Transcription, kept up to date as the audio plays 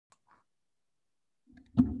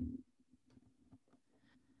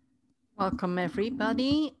Welcome,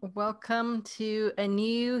 everybody. Welcome to a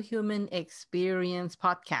new Human Experience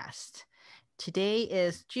podcast. Today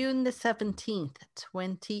is June the 17th,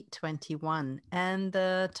 2021, and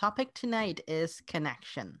the topic tonight is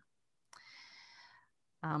connection.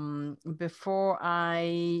 Before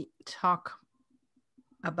I talk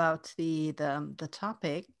about the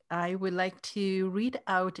topic, I would like to read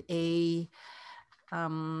out a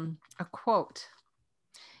quote.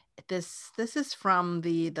 This is from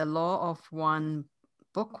the Law of One,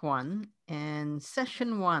 Book One, and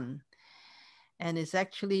Session One, and it's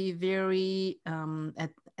actually very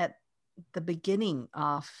at the beginning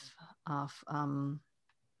of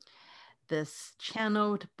this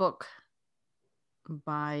channeled book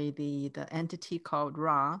by the entity called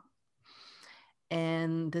Ra,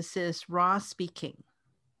 and this is Ra speaking.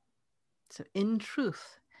 So, in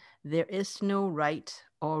truth, there is no right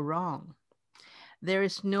or wrong. There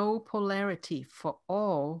is no polarity, for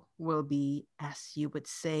all will be, as you would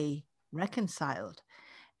say, reconciled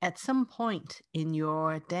at some point in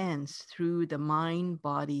your dance through the mind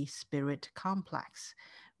body spirit complex,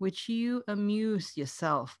 which you amuse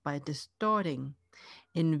yourself by distorting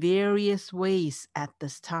in various ways at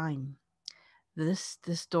this time. This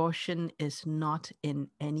distortion is not in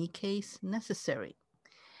any case necessary.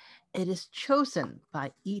 It is chosen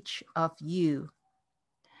by each of you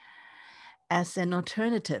as an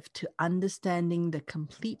alternative to understanding the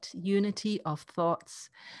complete unity of thoughts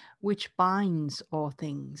which binds all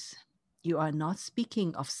things. You are not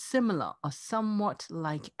speaking of similar or somewhat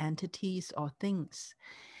like entities or things.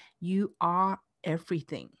 You are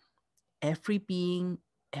everything, every being,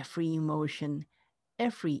 every emotion,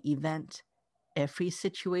 every event, every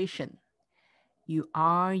situation. You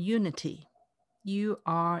are unity. You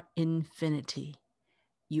are infinity.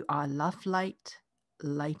 You are love light,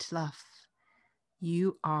 light love.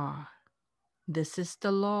 You are. This is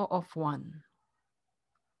the law of one.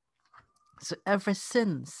 So ever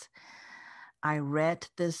since I read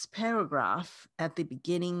this paragraph at the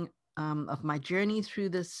beginning of my journey through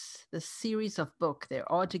this series of books,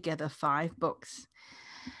 they're altogether 5 books,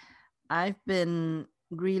 I've been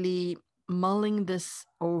really mulling this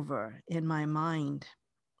over in my mind.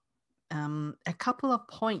 A couple of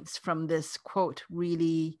points from this quote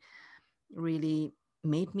really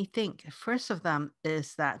made me think. First of them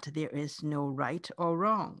is that there is no right or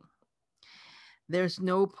wrong. There's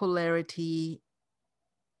no polarity.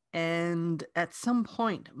 And at some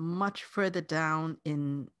point, much further down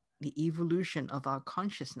in the evolution of our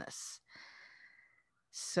consciousness.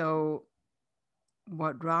 So,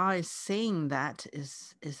 what Ra is saying that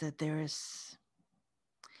is that there is,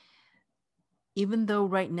 even though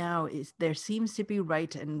right now there seems to be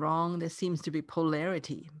right and wrong, there seems to be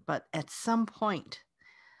polarity, but at some point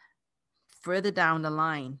further down the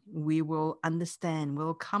line, we will understand,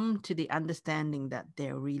 we'll come to the understanding that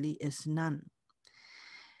there really is none.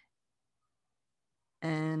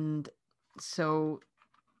 And so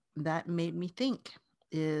that made me think,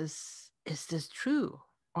 is this true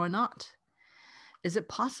or not? Is it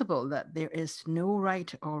possible that there is no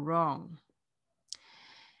right or wrong?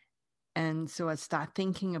 And so I start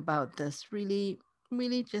thinking about this, really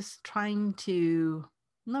just trying to,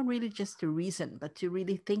 not really just to reason, but to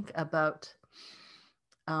really think about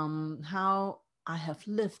how I have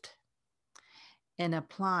lived and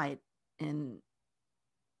applied, and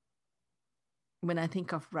when I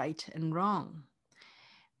think of right and wrong,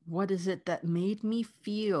 what is it that made me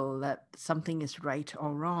feel that something is right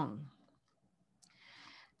or wrong?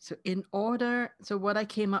 So what I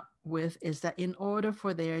came up with is that in order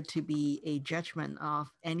for there to be a judgment of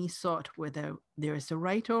any sort, whether there is a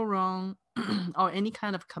right or wrong, or any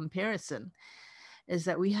kind of comparison, is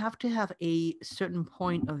that we have to have a certain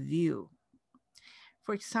point of view.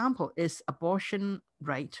 For example, is abortion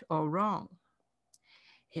right or wrong?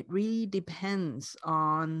 It really depends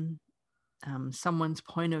on someone's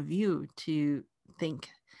point of view to think,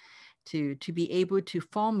 to be able to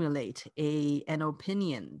formulate an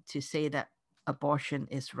opinion to say that abortion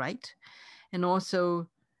is right, and also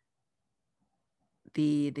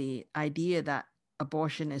the idea that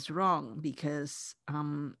abortion is wrong, because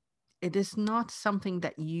it is not something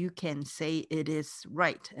that you can say it is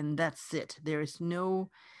right and that's it. There is no,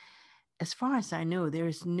 as far as I know, there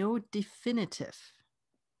is no definitive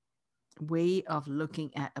way of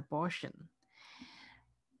looking at abortion.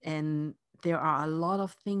 And there are a lot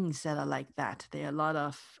of things that are like that. There are a lot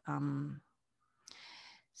of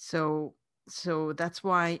so that's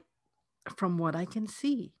why, from what I can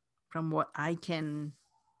see, from what I can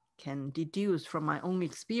deduce from my own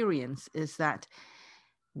experience, is that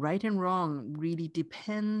right and wrong really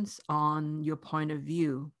depends on your point of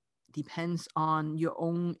view. depends on your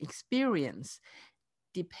own experience,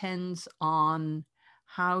 depends on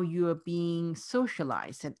how you are being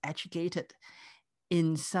socialized and educated.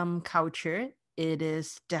 In some culture, it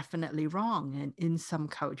is definitely wrong, and in some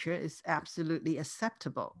culture, it's absolutely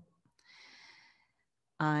acceptable.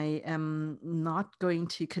 I am not going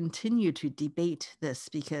to continue to debate this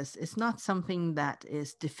because it's not something that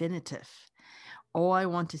is definitive. All I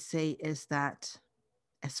want to say is that,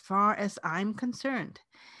 as far as I'm concerned,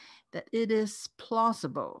 that it is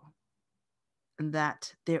plausible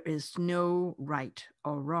that there is no right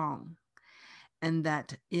or wrong, and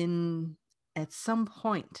that in at some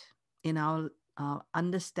point in our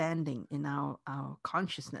understanding, in our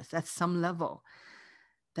consciousness, at some level,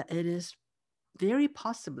 that it is very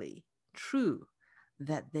possibly true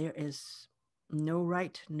that there is no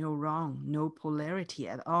right, no wrong, no polarity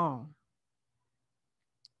at all.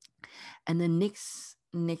 And the next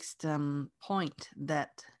point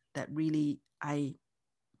that really I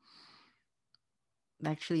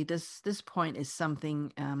actually, this point is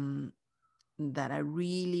something that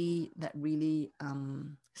really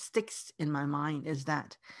sticks in my mind, is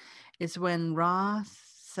that it's when Ra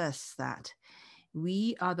says that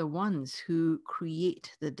we are the ones who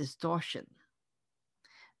create the distortion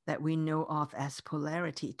that we know of as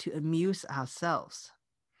polarity to amuse ourselves,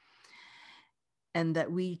 and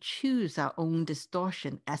that we choose our own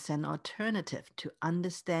distortion as an alternative to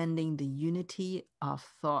understanding the unity of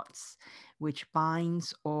thoughts which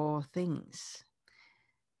binds all things.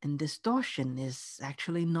 And distortion is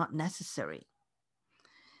actually not necessary.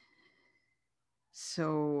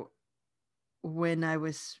 So when I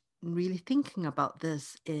was really thinking about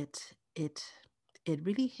this, it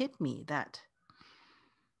really hit me that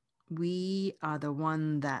we are the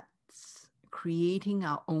one that's creating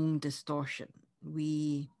our own distortion.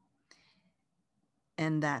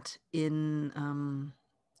 And that in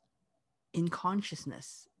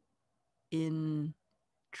consciousness, in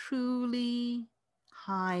truly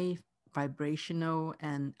high vibrational,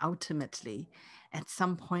 and ultimately at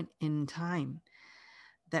some point in time,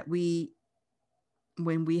 that when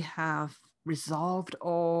we have resolved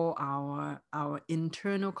all our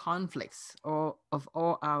internal conflicts, or of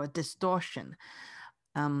all our distortion,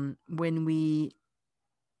 when we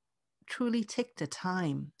truly take the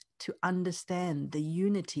time to understand the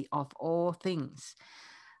unity of all things,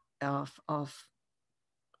 of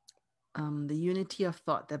the unity of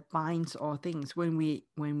thought that binds all things, when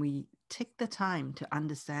we take the time to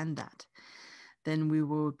understand that, then we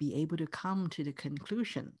will be able to come to the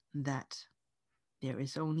conclusion that there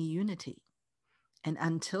is only unity. And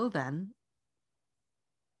until then,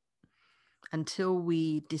 until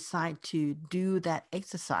we decide to do that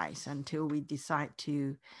exercise, until we decide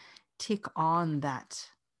to take on that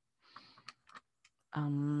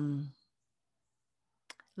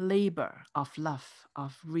labor of love,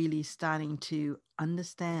 of really starting to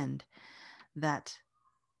understand that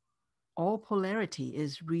all polarity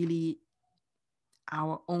is really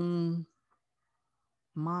our own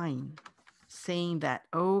mind saying that,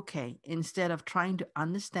 okay, instead of trying to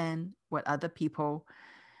understand what other people,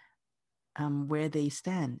 where they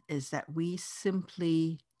stand, is that we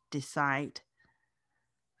simply decide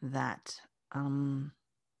that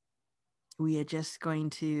we are just going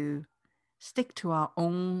to stick to our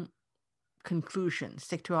own conclusion,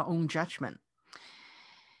 stick to our own judgment.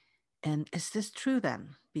 And is this true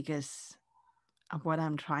then? Because what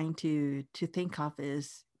I'm trying to think of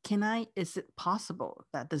is, is it possible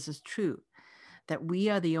that this is true? That we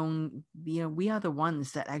are we are the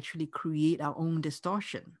ones that actually create our own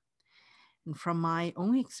distortion. And from my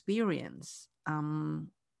own experience, I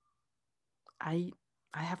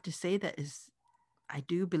have to say that I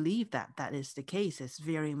do believe that that is the case. It's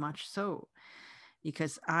very much so,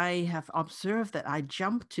 because I have observed that I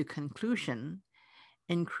jump to conclusion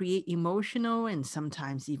and create emotional and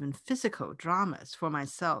sometimes even physical dramas for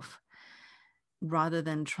myself, rather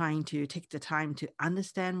than trying to take the time to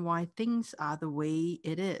understand why things are the way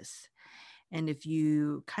it is. And if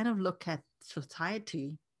you kind of look at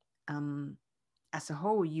society as a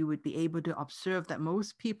whole, you would be able to observe that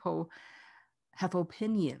most people have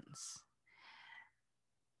opinions,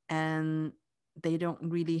 and they don't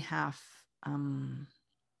really have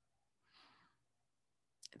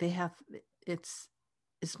they have it's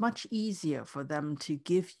much easier for them to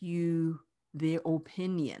give you their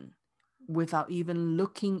opinion without even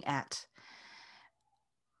looking at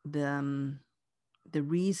the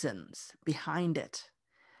reasons behind it.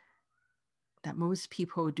 That most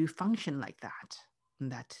people do function like that.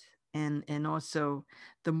 And also,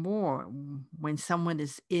 the more when someone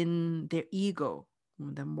is in their ego,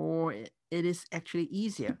 the more it is actually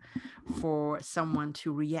easier for someone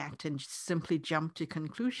to react and simply jump to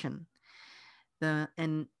conclusion.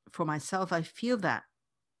 And for myself, I feel that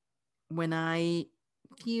when I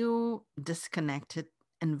feel disconnected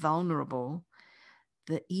and vulnerable,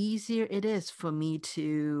 the easier it is for me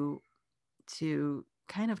to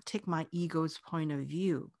kind of take my ego's point of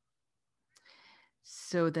view.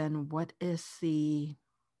 So then what is the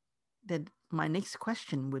then my next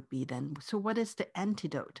question would be then, so what is the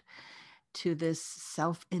antidote to this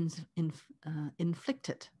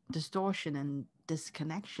inflicted distortion and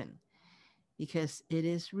disconnection? Because it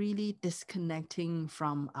is really disconnecting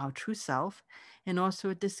from our true self and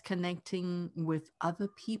also disconnecting with other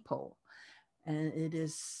people. And it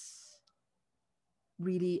is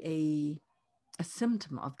really a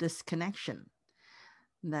symptom of disconnection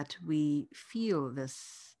that we feel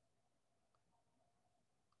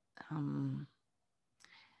um,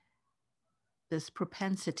 this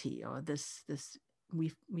propensity, or this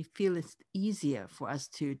we feel it's easier for us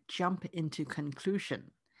to jump into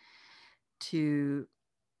conclusion, to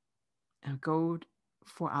go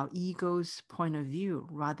for our ego's point of view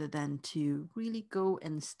rather than to really go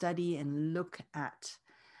and study and look at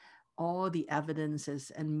all the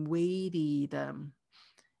evidences and weigh the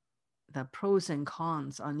pros and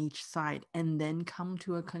cons on each side, and then come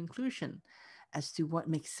to a conclusion as to what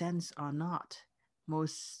makes sense or not.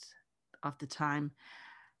 Most of the time,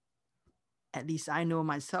 at least I know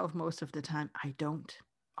myself, most of the time I don't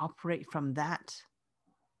operate from that.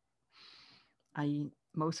 I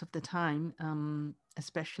most of the time,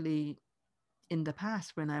 especially in the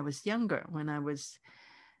past when I was younger, when I was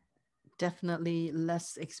definitely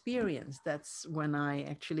less experienced, that's when I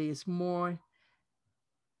actually is more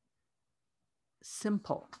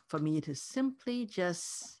simple for me to simply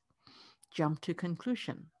just jump to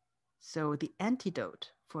conclusion. So the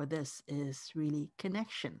antidote for this is really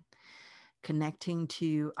connection, connecting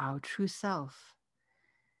to our true self.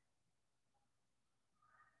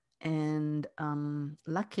 And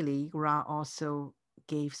luckily, Ra also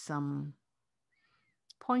gave some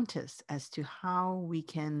pointers as to how we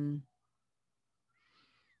can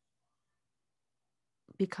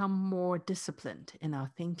become more disciplined in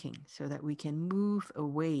our thinking so that we can move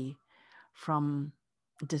away from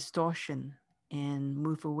distortion and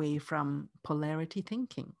move away from polarity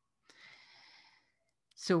thinking.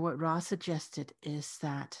 So what Ra suggested is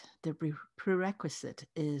that the prerequisite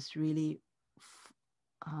is really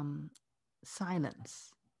um,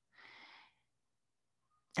 silence,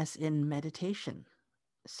 as in meditation.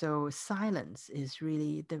 So silence is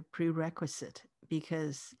really the prerequisite,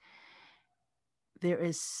 because there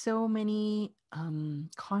is so many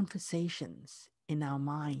conversations in our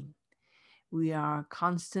mind. We are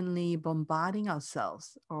constantly bombarding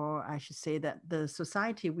ourselves, or I should say that the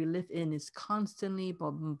society we live in is constantly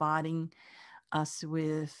bombarding us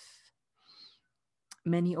with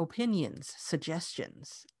many opinions,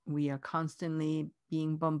 suggestions. We are constantly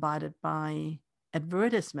being bombarded by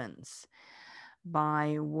advertisements,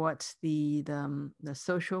 by what the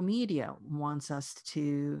social media wants us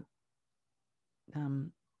to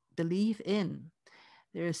believe in.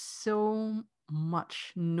 There is so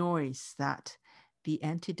much noise that the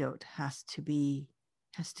antidote has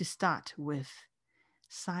to start with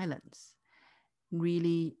silence.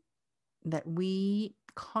 Really, that we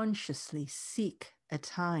consciously seek a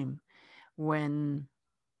time when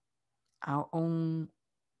our own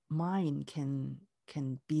mind can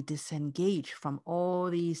be disengaged from all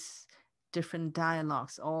these different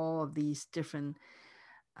dialogues, all of these different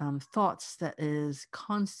thoughts that is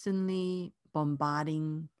constantly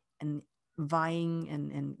bombarding and vying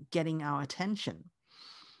and getting our attention.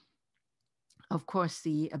 Of course,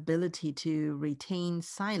 the ability to retain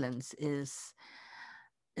silence is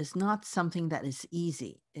not something that is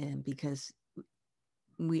easy, because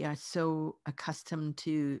we are so accustomed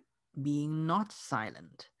to being not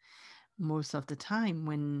silent. Most of the time,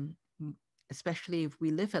 when especially if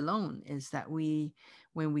we live alone, is that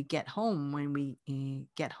when we get home, when we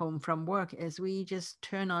get home from work, is we just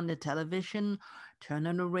turn on the television, turn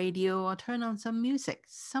on the radio, or turn on some music,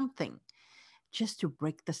 something, just to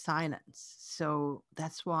break the silence. So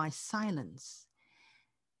that's why silence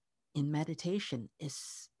in meditation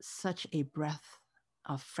is such a breath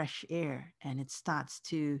of fresh air, and it starts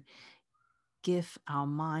to give our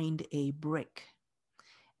mind a break,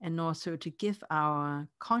 and also to give our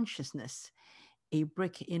consciousness a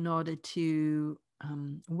break in order to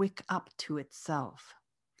wake up to itself.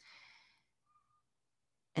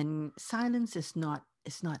 And silence is not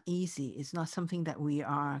easy. It's not something that we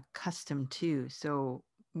are accustomed to. So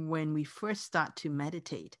when we first start to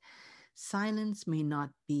meditate, silence may not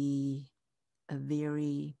be a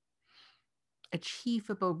very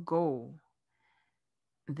achievable goal.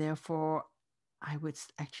 Therefore, I would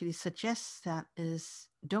actually suggest that is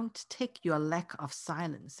don't take your lack of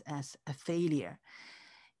silence as a failure.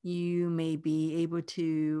 You may be able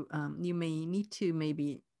to, you may need to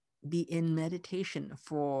maybe be in meditation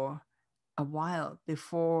for a while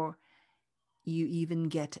before you even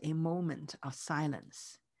get a moment of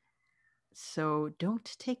silence. So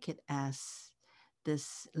don't take it as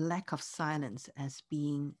this lack of silence as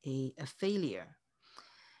being a failure,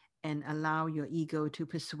 and allow your ego to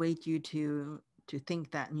persuade you to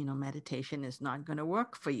think that meditation is not going to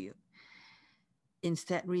work for you.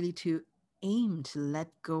 Instead, really to aim to let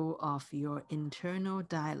go of your internal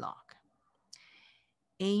dialogue.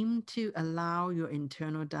 Aim to allow your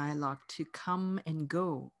internal dialogue to come and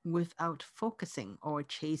go without focusing or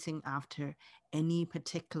chasing after any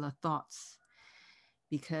particular thoughts,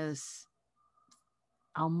 because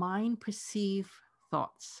our mind perceive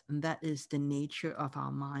thoughts, and that is the nature of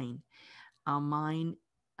our mind. Our mind,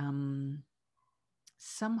 um,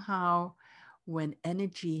 somehow, when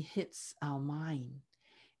energy hits our mind,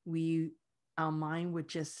 we our mind would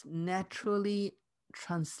just naturally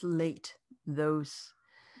translate those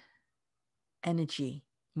energy,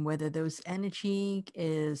 whether those energy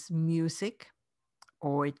is music,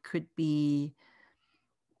 or it could be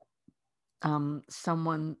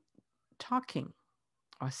someone talking,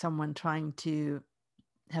 or someone trying to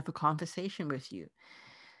have a conversation with you.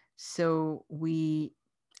 So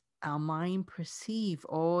our mind perceive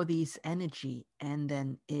all these energy, and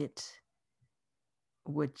then it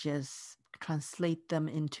would just translate them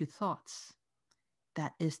into thoughts.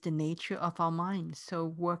 That is the nature of our mind. So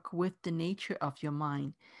work with the nature of your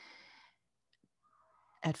mind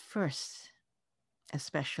at first,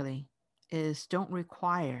 especially, is don't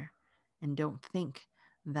require and don't think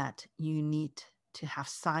that you need to have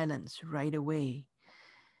silence right away.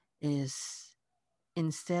 Is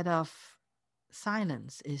instead of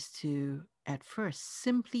silence, is to at first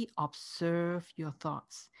simply observe your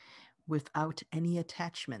thoughts without any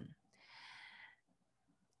attachment,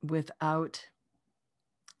 without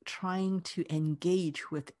trying to engage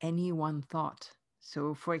with any one thought.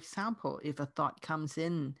 So, for example, if a thought comes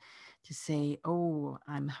in to say, oh,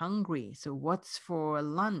 I'm hungry, so what's for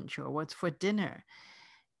lunch or what's for dinner?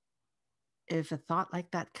 If a thought like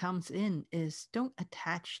that comes in, is don't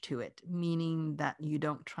attach to it, meaning that you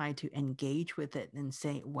don't try to engage with it and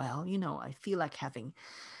say, well, I feel like having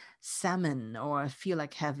salmon, or I feel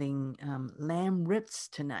like having lamb ribs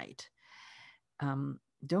tonight.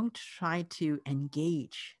 Don't try to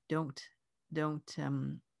engage. Don't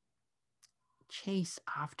chase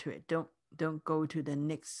after it. Don't go to the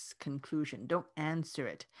next conclusion. Don't answer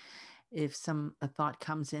it. If a thought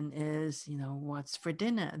comes in is, what's for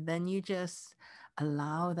dinner, then you just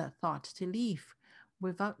allow that thought to leave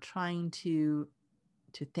without trying to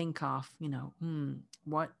think of,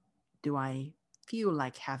 what do I feel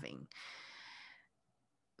like having.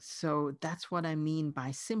 So that's what I mean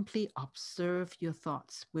by simply observe your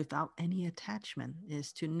thoughts without any attachment,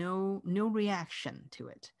 is to no reaction to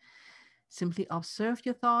it. Simply observe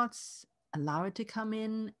your thoughts, allow it to come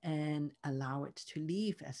in, and allow it to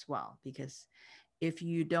leave as well. Because if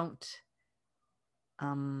you don't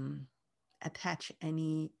attach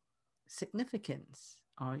any significance,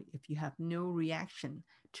 or if you have no reaction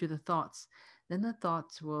to the thoughts, then the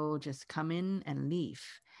thoughts will just come in and leave,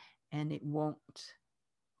 and it won't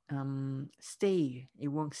stay, it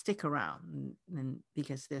won't stick around, and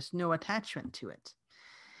because there's no attachment to it.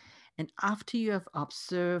 And after you have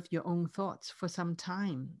observed your own thoughts for some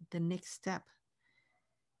time, the next step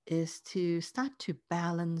is to start to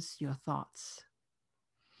balance your thoughts.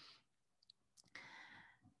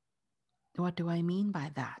 What do I mean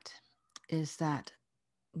by that? Is that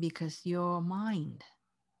because your mind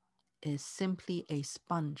is simply a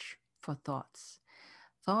sponge for thoughts.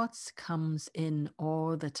 Thoughts comes in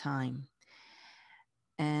all the time,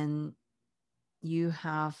 and you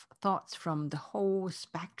have thoughts from the whole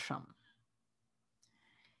spectrum.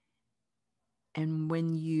 And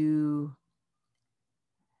when you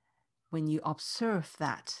observe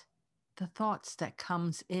that the thoughts that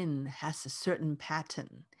comes in has a certain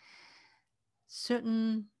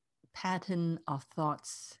pattern of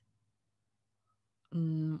thoughts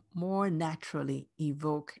more naturally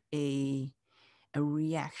evoke a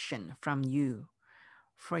reaction from you.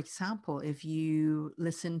 For example, if you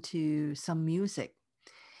listen to some music,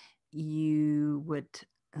 you would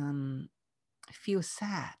feel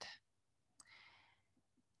sad.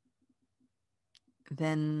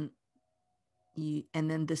 Then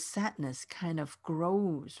then the sadness kind of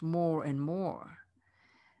grows more and more.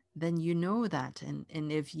 Then you know that, and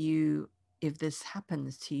if you if this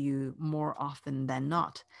happens to you more often than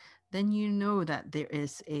not, then you know that there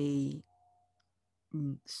is a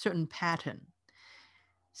certain pattern.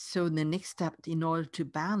 So the next step in order to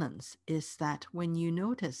balance is that when you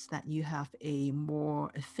notice that you have a more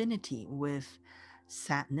affinity with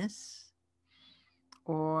sadness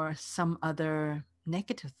or some other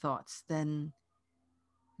negative thoughts, then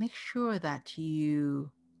make sure that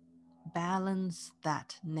you balance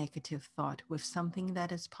that negative thought with something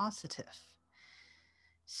that is positive.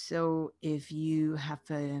 So if you have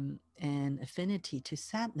an affinity to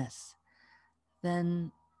sadness,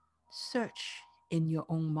 then search in your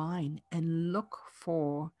own mind and look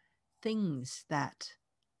for things that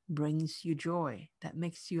brings you joy, that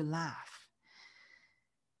makes you laugh.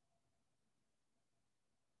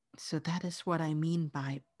 So that is what I mean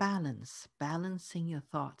by balance, balancing your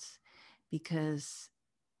thoughts, because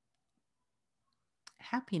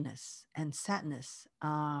happiness and sadness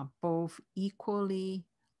are both equally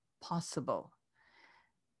possible.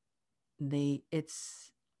 There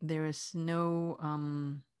is no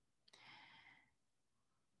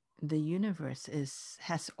the universe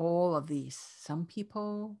has all of these. Some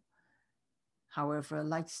people, however,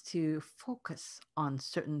 likes to focus on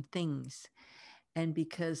certain things, and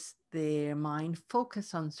because their mind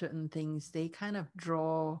focus on certain things, they kind of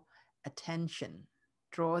draw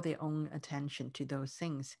their own attention to those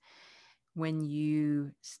things. When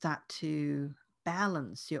you start to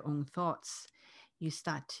balance your own thoughts, you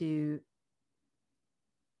start to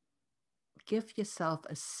give yourself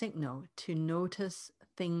a signal to notice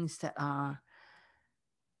things that are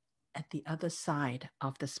at the other side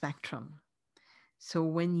of the spectrum. So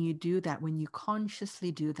when you do that, when you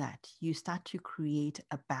consciously do that, you start to create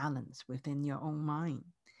a balance within your own mind.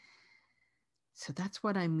 So that's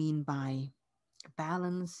what I mean by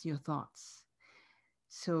balance your thoughts.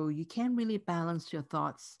 So you can't really balance your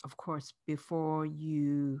thoughts, of course, before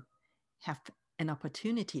you have an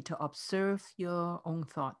opportunity to observe your own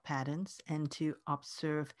thought patterns and to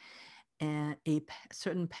observe a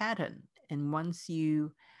certain pattern. And once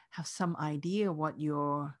you have some idea what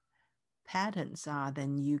your patterns are,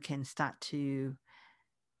 then you can start to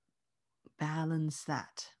balance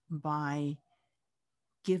that by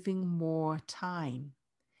giving more time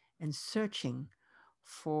and searching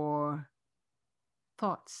for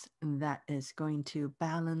thoughts that is going to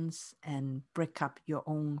balance and break up your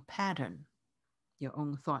own pattern, your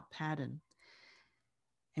own thought pattern.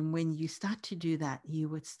 And when you start to do that, you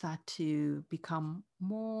would start to become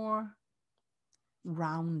more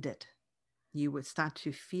rounded. You would start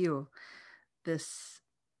to feel this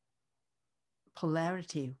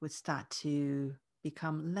polarity would start to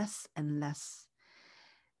become less and less.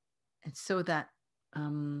 And so that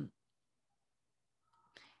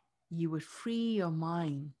you would free your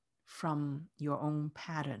mind from your own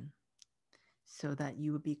pattern, so that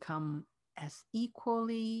you would become as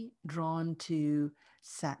equally drawn to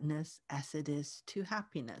sadness as it is to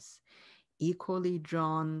happiness, equally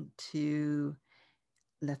drawn to,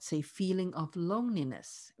 let's say, feeling of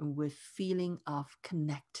loneliness with feeling of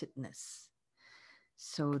connectedness.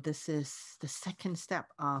 So this is the second step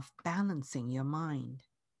of balancing your mind,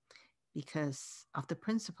 because of the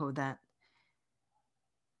principle that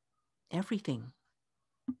everything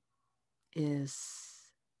is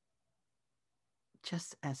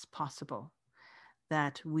just as possible,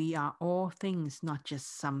 that we are all things, not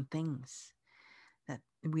just some things, that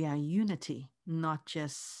we are unity, not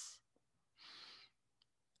just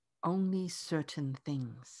only certain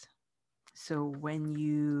things. So when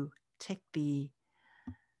you take the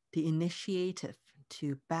initiative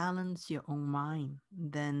to balance your own mind,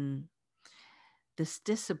 then this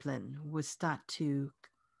discipline would start to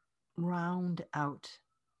round out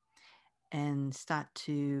and start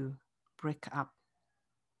to break up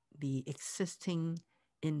the existing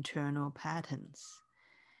internal patterns.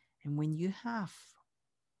 And when you have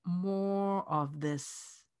more of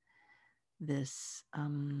this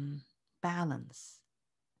balance,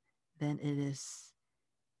 then it is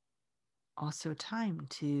also time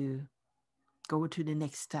to go to the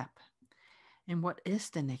next step. And what is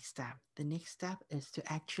the next step? The next step is to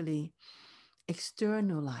actually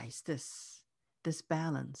externalize this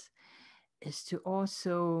balance, is to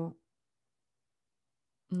also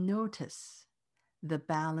notice the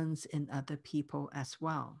balance in other people as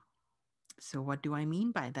well. So what do I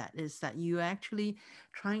mean by that? Is that you actually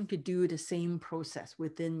trying to do the same process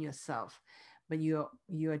within yourself, but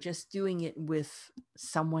you're just doing it with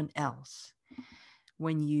someone else.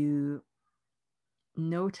 When you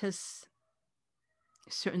notice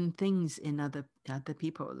certain things in other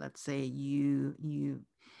people, let's say you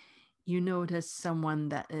notice someone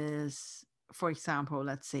that is for example,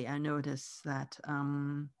 let's say I notice that,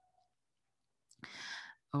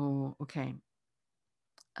 oh, okay,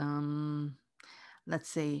 um, let's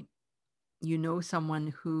say you know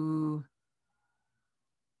someone who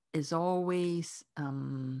is always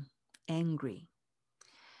angry,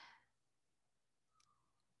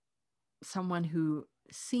 someone who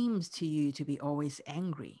seems to you to be always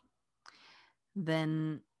angry,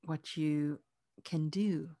 then what you can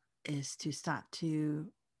do is to start to,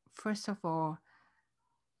 first of all,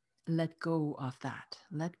 let go of that.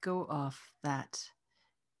 Let go of that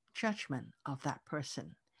judgment of that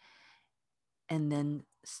person. And then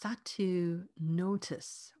start to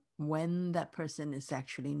notice when that person is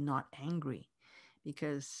actually not angry.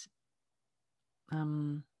 Because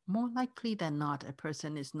more likely than not, a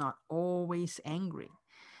person is not always angry.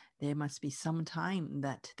 There must be some time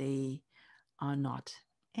that they are not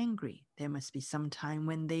angry. There must be some time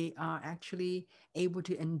when they are actually able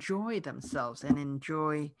to enjoy themselves and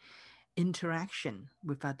enjoy interaction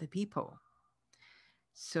with other people.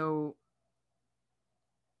 So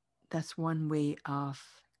that's one way of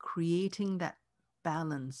creating that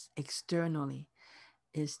balance externally,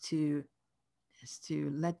 is to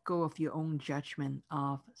let go of your own judgment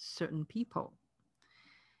of certain people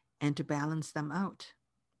and to balance them out.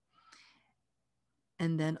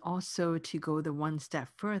 And then also to go the one step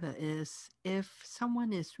further is, if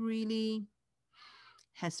someone is really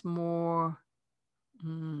has more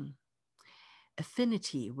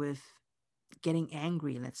affinity with getting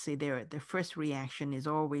angry, let's say their first reaction is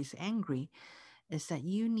always angry, is that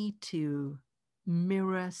you need to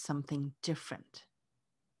mirror something different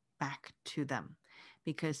back to them.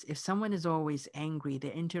 Because if someone is always angry,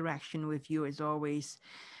 their interaction with you is always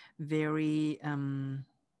very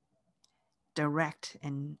direct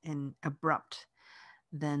and abrupt,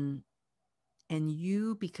 then, and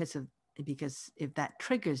you, because if that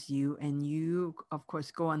triggers you and you of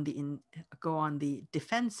course go on the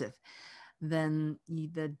defensive, then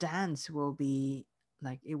the dance will be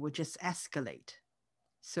like, it will just escalate.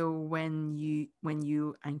 So when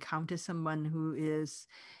you encounter someone who is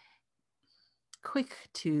quick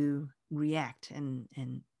to react and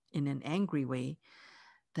in an angry way,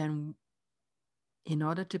 then in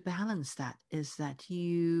order to balance that, is that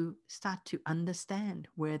you start to understand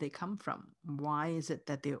where they come from. Why is it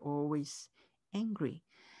that they're always angry?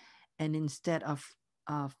 And instead of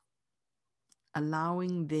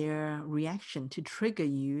allowing their reaction to trigger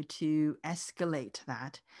you to escalate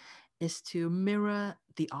that, is to mirror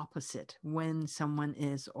the opposite. When someone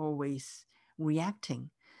is always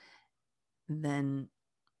reacting, then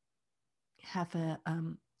have a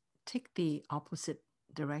take the opposite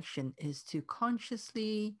direction, is to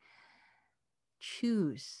consciously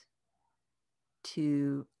choose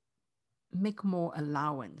to make more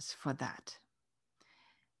allowance for that,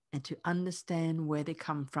 and to understand where they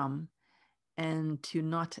come from, and to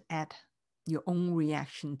not add your own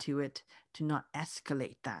reaction to it, to not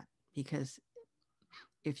escalate that. Because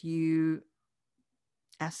if you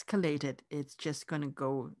escalate it, it's just going to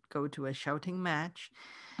go to a shouting match,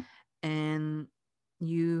 and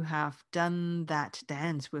you have done that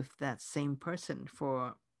dance with that same person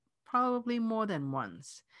for probably more than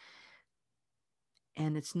once,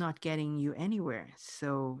 and it's not getting you anywhere.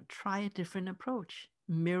 So try a different approach,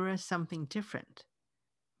 mirror something different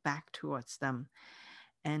back towards them,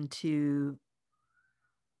 and to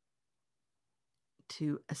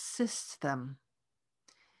assist them,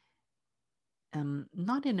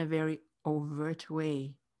 not in a very overt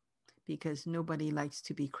way, because nobody likes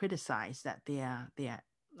to be criticized that they are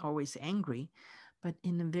always angry, but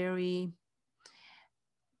in a very,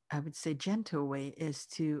 I would say, gentle way, is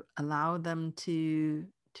to allow them to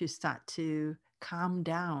start to calm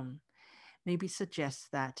down. Maybe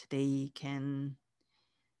suggest that they can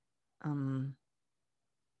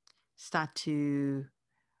start to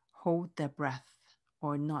hold their breath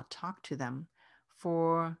or not talk to them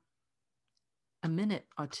for a minute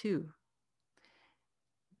or two.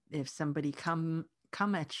 If somebody come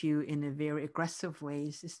at you in a very aggressive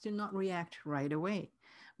ways, is to not react right away,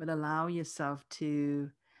 but allow yourself to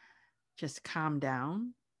just calm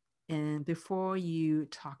down, and before you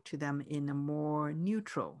talk to them in a more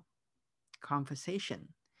neutral conversation.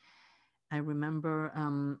 I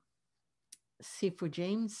remember Sifu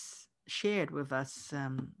James shared with us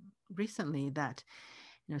recently that,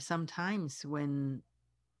 sometimes when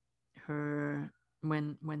her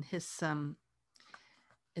when his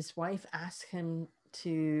wife asked him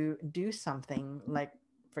to do something, like,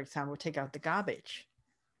 for example, take out the garbage,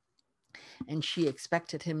 and she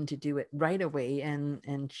expected him to do it right away,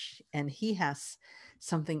 and he has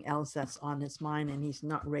something else that's on his mind, and he's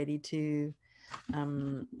not ready to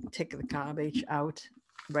take the garbage out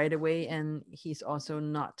right away, and he's also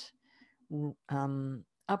not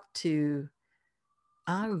up to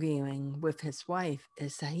arguing with his wife.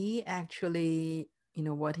 Is that he actually,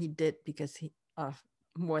 what he did, because of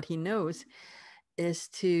what he knows, is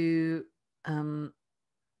to um,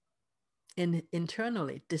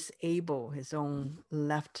 internally disable his own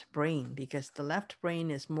left brain, because the left brain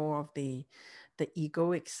is more of the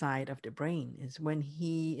egoic side of the brain. Is when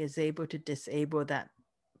he is able to disable that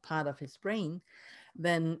part of his brain,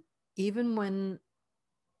 then even when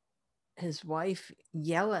his wife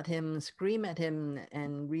yell at him, scream at him,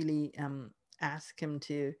 and really ask him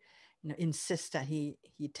to, insist that he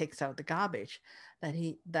takes out the garbage,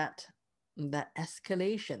 that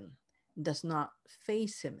escalation does not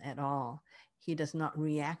face him at all. He does not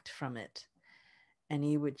react from it, and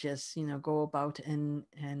he would just go about and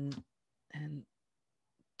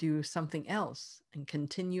do something else and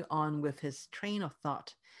continue on with his train of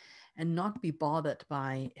thought and not be bothered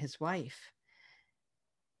by his wife.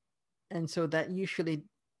 And so that usually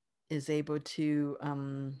is able to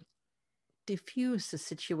diffuse the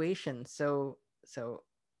situation. So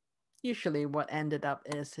usually what ended up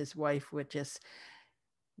is his wife would just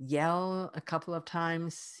yell a couple of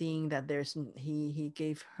times, seeing that he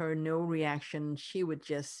gave her no reaction. She would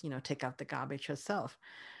just take out the garbage herself,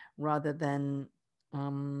 rather than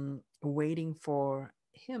waiting for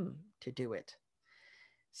him to do it.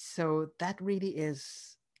 So that really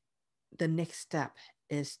is the next step,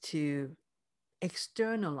 is to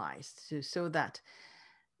externalize, so that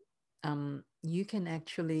you can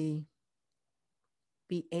actually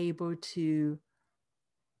be able to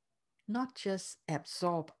not just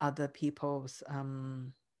absorb other people's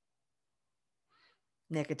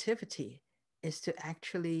negativity, is to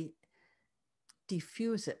actually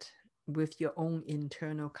diffuse it with your own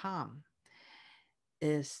internal calm,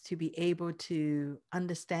 is to be able to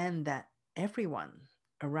understand that everyone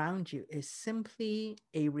around you is simply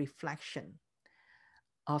a reflection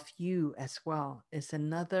of you as well. It's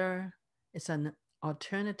an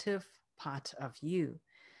alternative part of you.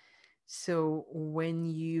 So when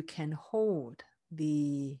you can hold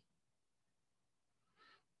the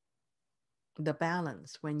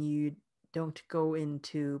balance, when you don't go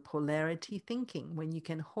into polarity thinking, when you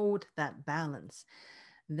can hold that balance,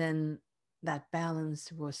 then that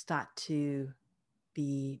balance will start to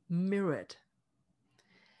be mirrored,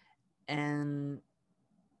 and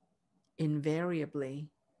invariably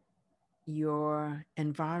your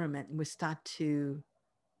environment will start to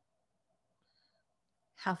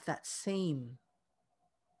have that same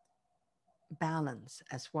balance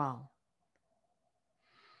as well.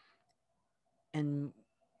 And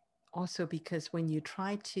also because when you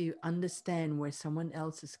try to understand where someone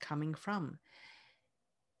else is coming from,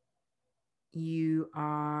 you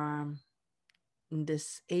are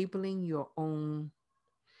disabling your own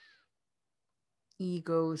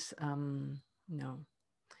ego's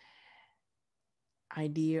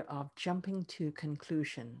idea of jumping to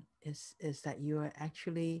conclusion. Is that you are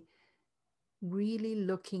actually really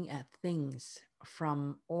looking at things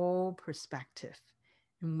from all perspective.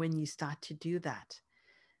 And when you start to do that,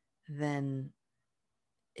 then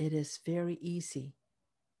it is very easy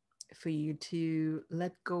for you to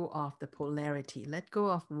let go of the polarity, let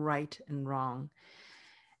go of right and wrong,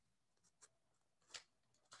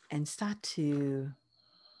 and start to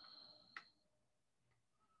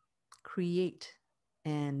create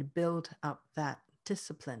and build up that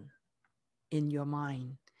discipline in your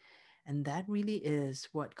mind. And that really is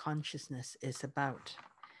what consciousness is about.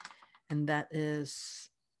 And that is,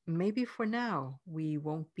 maybe for now, we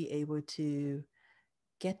won't be able to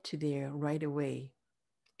get to there right away.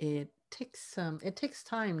 It takes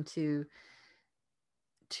time to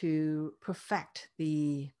perfect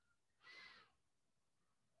the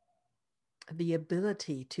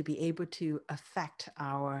ability to be able to affect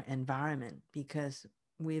our environment, because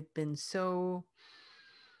we've been so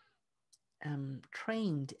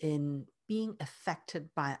trained in being affected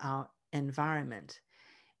by our environment.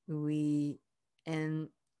 And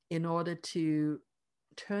in order to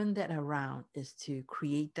turn that around, is to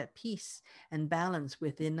create that peace and balance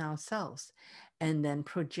within ourselves, and then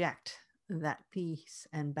project that peace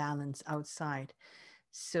and balance outside,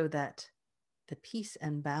 so that the peace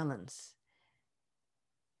and balance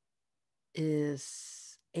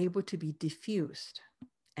is able to be diffused,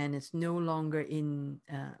 and it's no longer in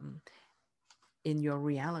your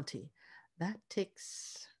reality. That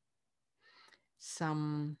takes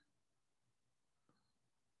some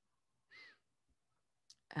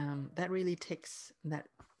that really takes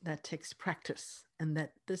that takes practice, and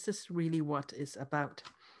that this is really what is about,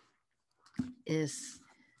 is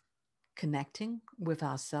connecting with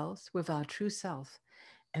ourselves, with our true self,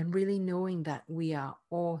 and really knowing that we are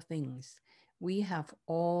all things. We have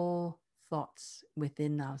all thoughts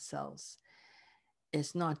within ourselves.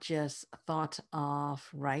 It's not just a thought of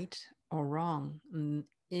right or wrong,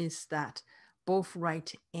 is that both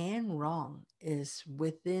right and wrong is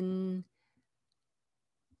within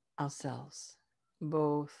ourselves.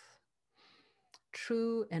 Both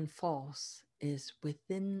true and false is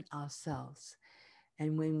within ourselves.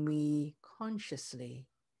 And when we consciously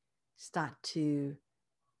start to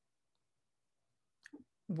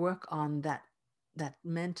work on that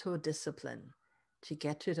mental discipline to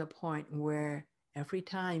get to the point where every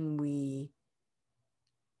time we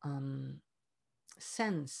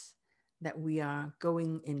sense that we are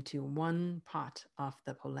going into one part of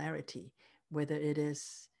the polarity, whether it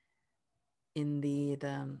is in the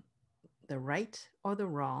right or the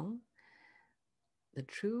wrong, the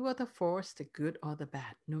true or the false, the good or the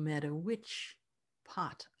bad, no matter which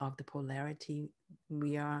part of the polarity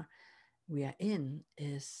we are in,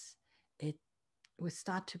 is it will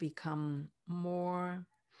start to become more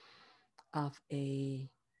of an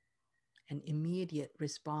immediate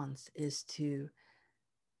response is to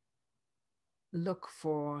look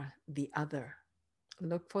for the other,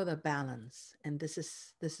 look for the balance. And this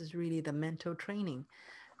is really the mental training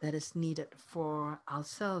that is needed for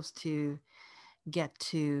ourselves to get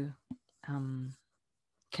to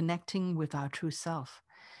connecting with our true self,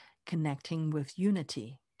 connecting with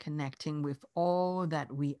unity, connecting with all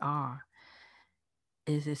that we are.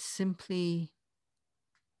 It is simply,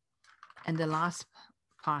 and the last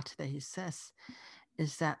part that he says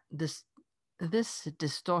is that this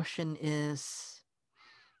distortion is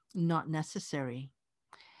not necessary.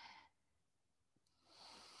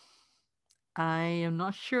 I am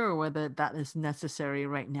not sure whether that is necessary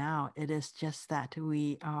right now. It is just that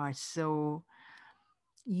we are so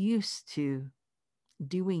used to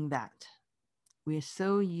doing that. We're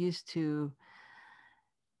so used to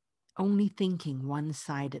only thinking one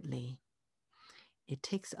sidedly. It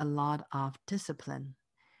takes a lot of discipline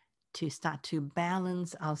to start to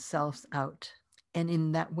balance ourselves out. And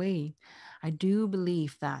in that way, I do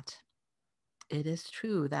believe that it is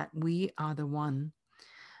true that we are the one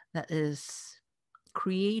that is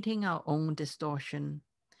creating our own distortion,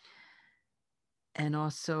 and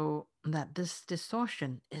also that this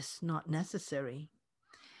distortion is not necessary.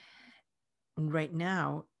 Right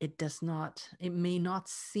now, it may not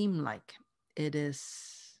seem like it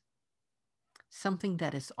is something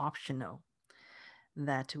that is optional,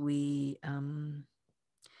 that we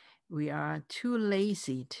are too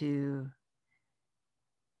lazy to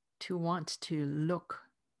want to look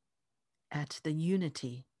at the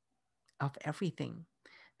unity of everything,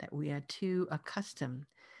 that we are too accustomed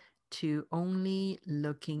to only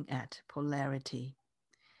looking at polarity.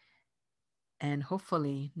 And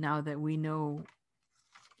hopefully, now that we know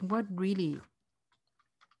what really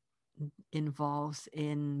involves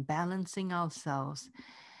in balancing ourselves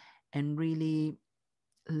and really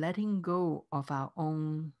letting go of our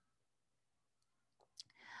own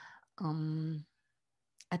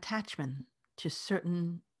attachment to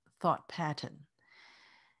certain thought pattern.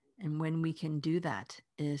 And when we can do that,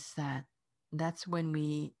 that's when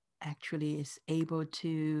we actually is able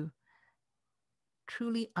to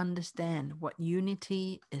truly understand what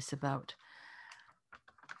unity is about,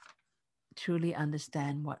 truly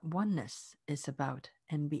understand what oneness is about,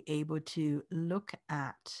 and be able to look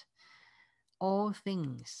at all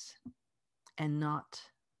things and not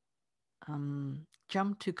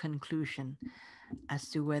jump to conclusion as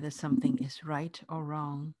to whether something is right or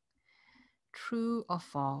wrong, true or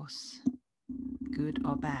false, good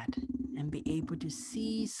or bad, and be able to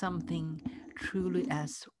see something truly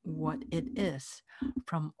as what it is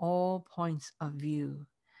from all points of view,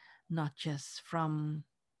 not just from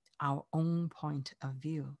our own point of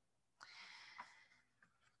view.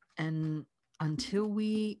 And until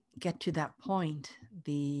we get to that point,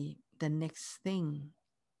 the next thing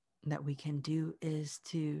that we can do is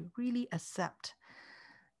to really accept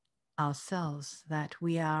ourselves, that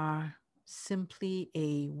we are simply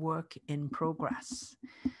a work in progress.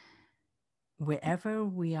 Wherever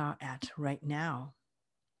we are at right now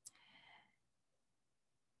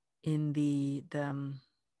in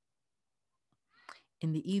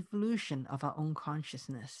in the evolution of our own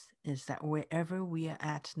consciousness, is that wherever we are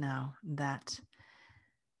at now, that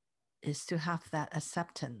is to have that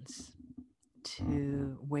acceptance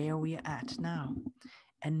to where we are at now,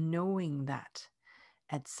 and knowing that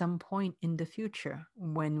at some point in the future,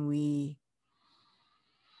 when we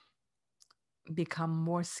become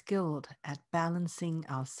more skilled at balancing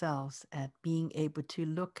ourselves, at being able to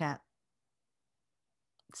look at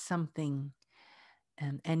something,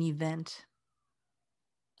 an event,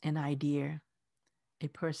 an idea, a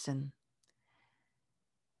person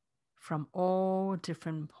from all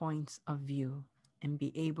different points of view and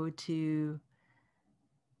be able to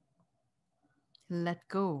let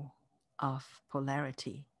go of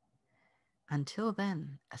polarity. Until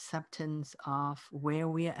then, acceptance of where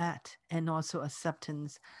we are at and also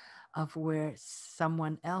acceptance of where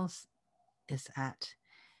someone else is at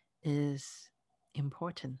is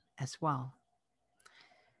important as well.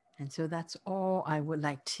 And so that's all I would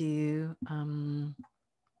like to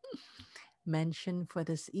mention for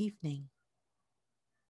this evening.